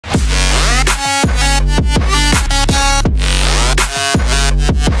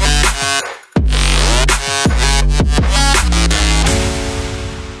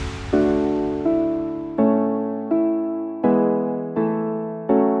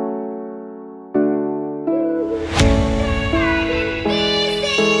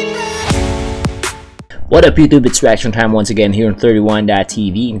What up YouTube, it's reaction time once again here on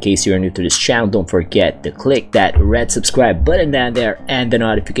thirtyonedottv. In case you're new to this channel, don't forget to click that red subscribe button down there and the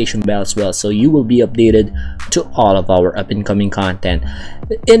notification bell as well, so you will be updated to all of our up and coming content.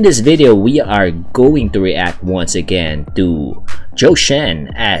 In this video, we are going to react once again to Zhou Shen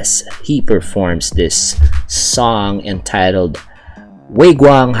as he performs this song entitled Wei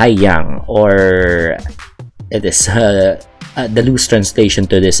Guang Haiyang, or it is the loose translation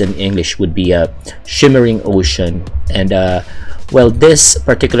to this in English would be a shimmering ocean. And well, this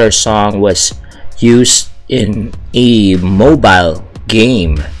particular song was used in a mobile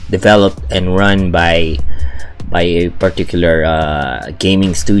game developed and run by a particular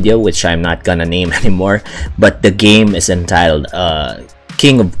gaming studio, which I'm not gonna name anymore, but the game is entitled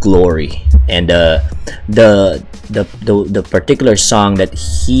King of Glory. And the particular song that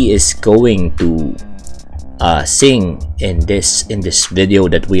he is going to sing in this video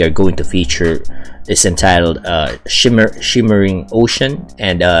that we are going to feature is entitled Shimmering Ocean,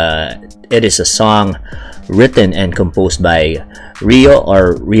 and it is a song written and composed by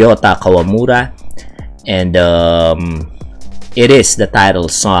Ryota Kawamura, and it is the title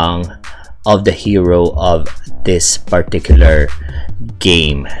song of the hero of this particular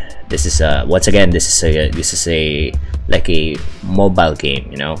game. This is once again, this is a like a mobile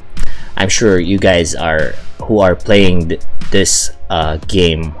game, you know. I'm sure you guys who are playing this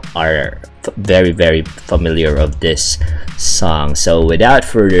game are very familiar of this song. So without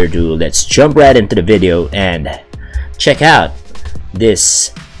further ado, let's jump right into the video and check out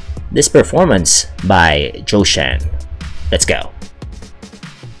this performance by Zhou Shen. Let's go.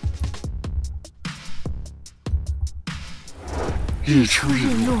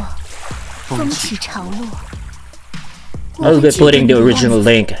 I'll be putting the original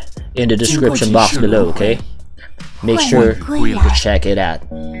link in the description box below, okay? Make sure to check it out.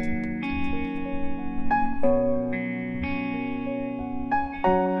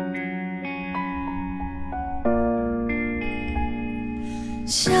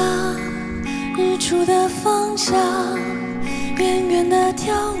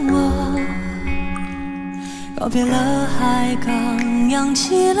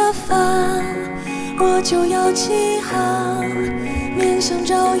我就要起航，面向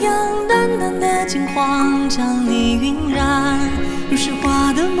朝阳，淡淡的金黄将你晕染，如诗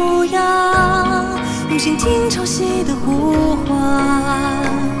画的模样，用心听潮汐的呼唤，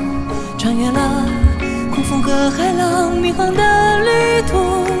穿越了狂风和海浪，迷幻的旅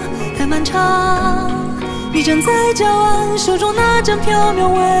途太漫长。你站在礁岸，手中那盏缥缈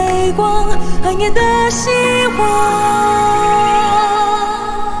微光，暗夜的希望。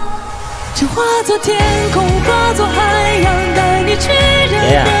 化作天空，化作海洋，带你去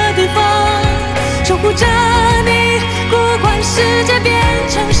任何地方，守护着你，不管世界变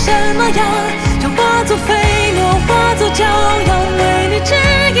成什么样。让化作飞鸟，化作骄阳，为你指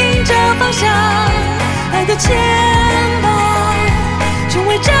引着方向。爱的牵绊，成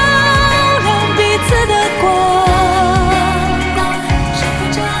为照亮彼此的光。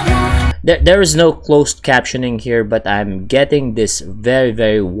 There is no closed captioning here, but I'm getting this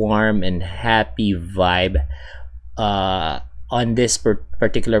very warm and happy vibe on this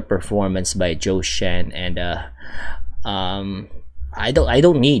particular performance by Zhou Shen, and I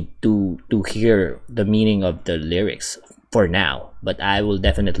don't need to hear the meaning of the lyrics for now, but I will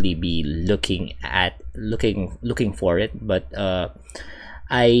definitely be looking for it. But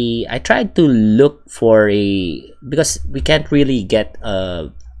I tried to look for because we can't really get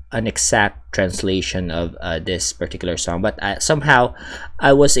an exact translation of this particular song, but somehow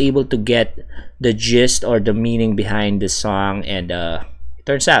I was able to get the gist or the meaning behind the song, and it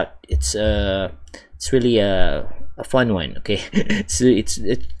turns out it's really a fun one. Okay, it's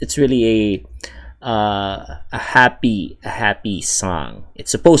really a happy song.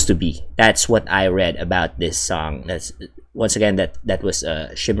 It's supposed to be. That's what I read about this song. That's once again that was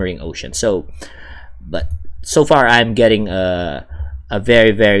Shimmering Ocean. So, but so far I'm getting a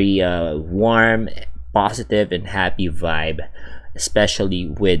very warm, positive, and happy vibe, especially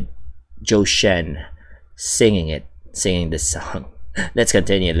with Zhou Shen singing this song. Let's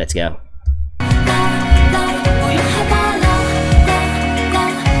continue. Let's go.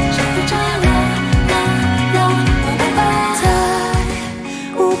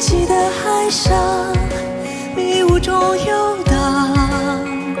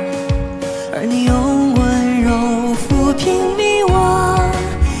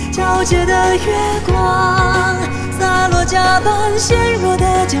皎洁的月光，洒落甲板，纤弱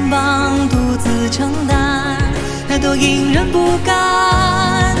的肩膀，独自承担，太多隐忍不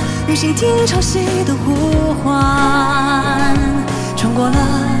甘，用心听潮汐的呼唤，穿过了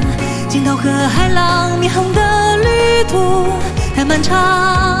惊涛和海浪迷航的旅途太漫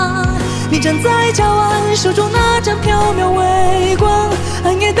长。你站在礁湾，手中那盏缥缈微光，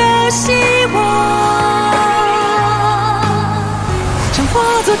暗夜的希望。想化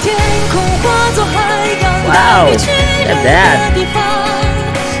作天空，化作海洋，带你去任何地方，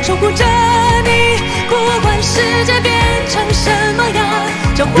守护着你，不管世界变成什么样。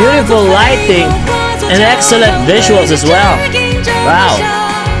Beautiful lighting and excellent visuals as well. Wow,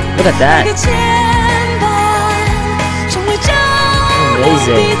 look at that.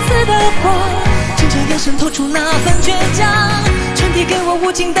 Amazing.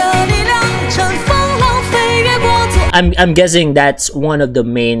 I'm guessing that's one of the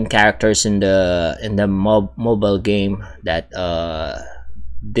main characters in the mobile game that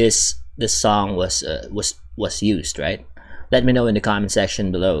this song was used, right? Let me know in the comment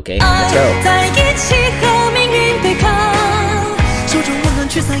section below, okay? Let's go. 在一起和命运对抗，手中温暖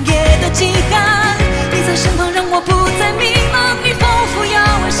驱散夜的饥寒。你在身旁，让我不再迷茫。你仿佛要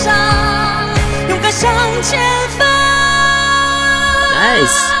翱翔，勇敢向前方。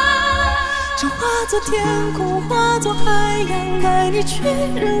Nice. 想化作天空，化作海洋，带你去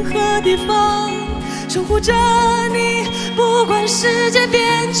任何地方，守护着你，不管世界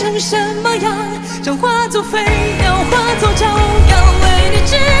变成什么样。想化作飞鸟，化作骄阳，为你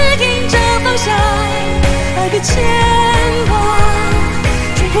指引着方向。爱的牵挂，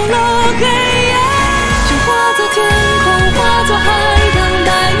冲破了黑暗。想化作天空，化作海洋，带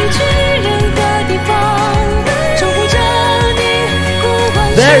你去任何地方，守护着你，不管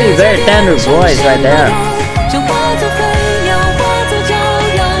世界变成什么样。Very, very tender voice right there. 想化作飞鸟，化作骄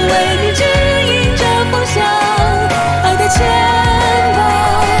阳，为你指引着方向。爱的牵挂，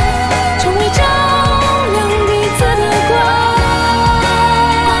成为照亮彼此的光。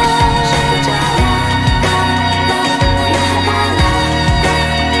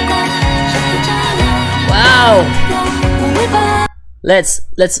Wow.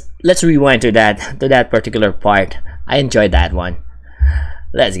 Let's rewind to that particular part. I enjoyed that one.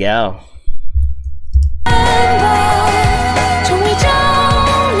 Let's go.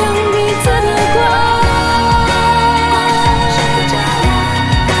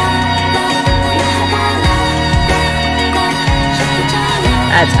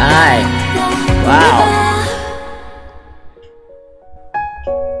 That's high. Wow.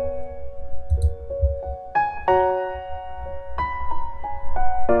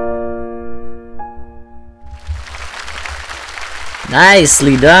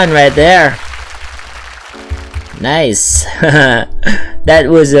 Nicely done right there. Nice. That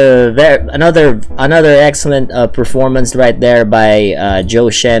was another excellent performance right there by Zhou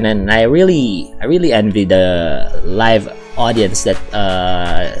Shen, and I really envy the live audience that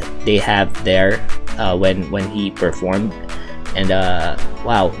they have there when he performed. And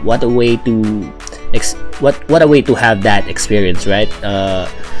wow, what a way to have that experience, right?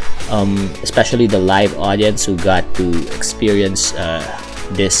 Especially the live audience who got to experience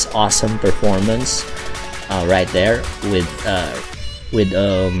this awesome performance right there with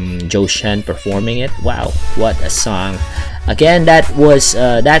Zhou Shen performing it. Wow, what a song! Again,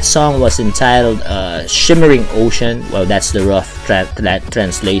 that song was entitled "Shimmering Ocean." Well, that's the rough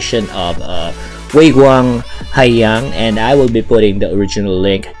translation of "微光海洋," and I will be putting the original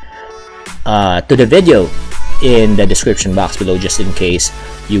link to the video in the description box below, just in case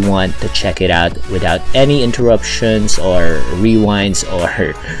you want to check it out without any interruptions or rewinds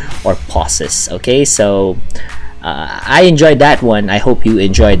or pauses. Okay, so I enjoyed that one. I hope you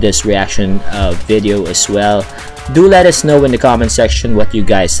enjoyed this reaction video as well. Do let us know in the comment section what you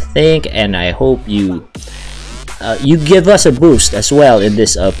guys think, and I hope you give us a boost as well in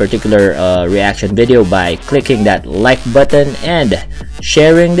this particular reaction video by clicking that like button and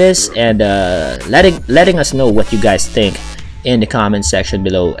sharing this, and letting us know what you guys think in the comment section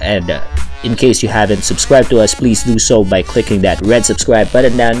below. And in case you haven't subscribed to us, please do so by clicking that red subscribe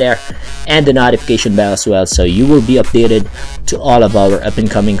button down there and the notification bell as well, so you will be updated to all of our up and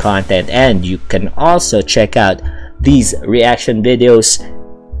coming content. And you can also check out these reaction videos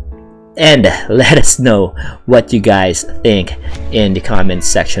and let us know what you guys think in the comment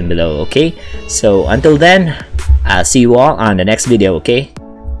section below. Okay, so until then, I'll see you all on the next video. Okay,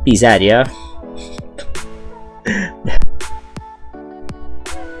 peace out, yeah.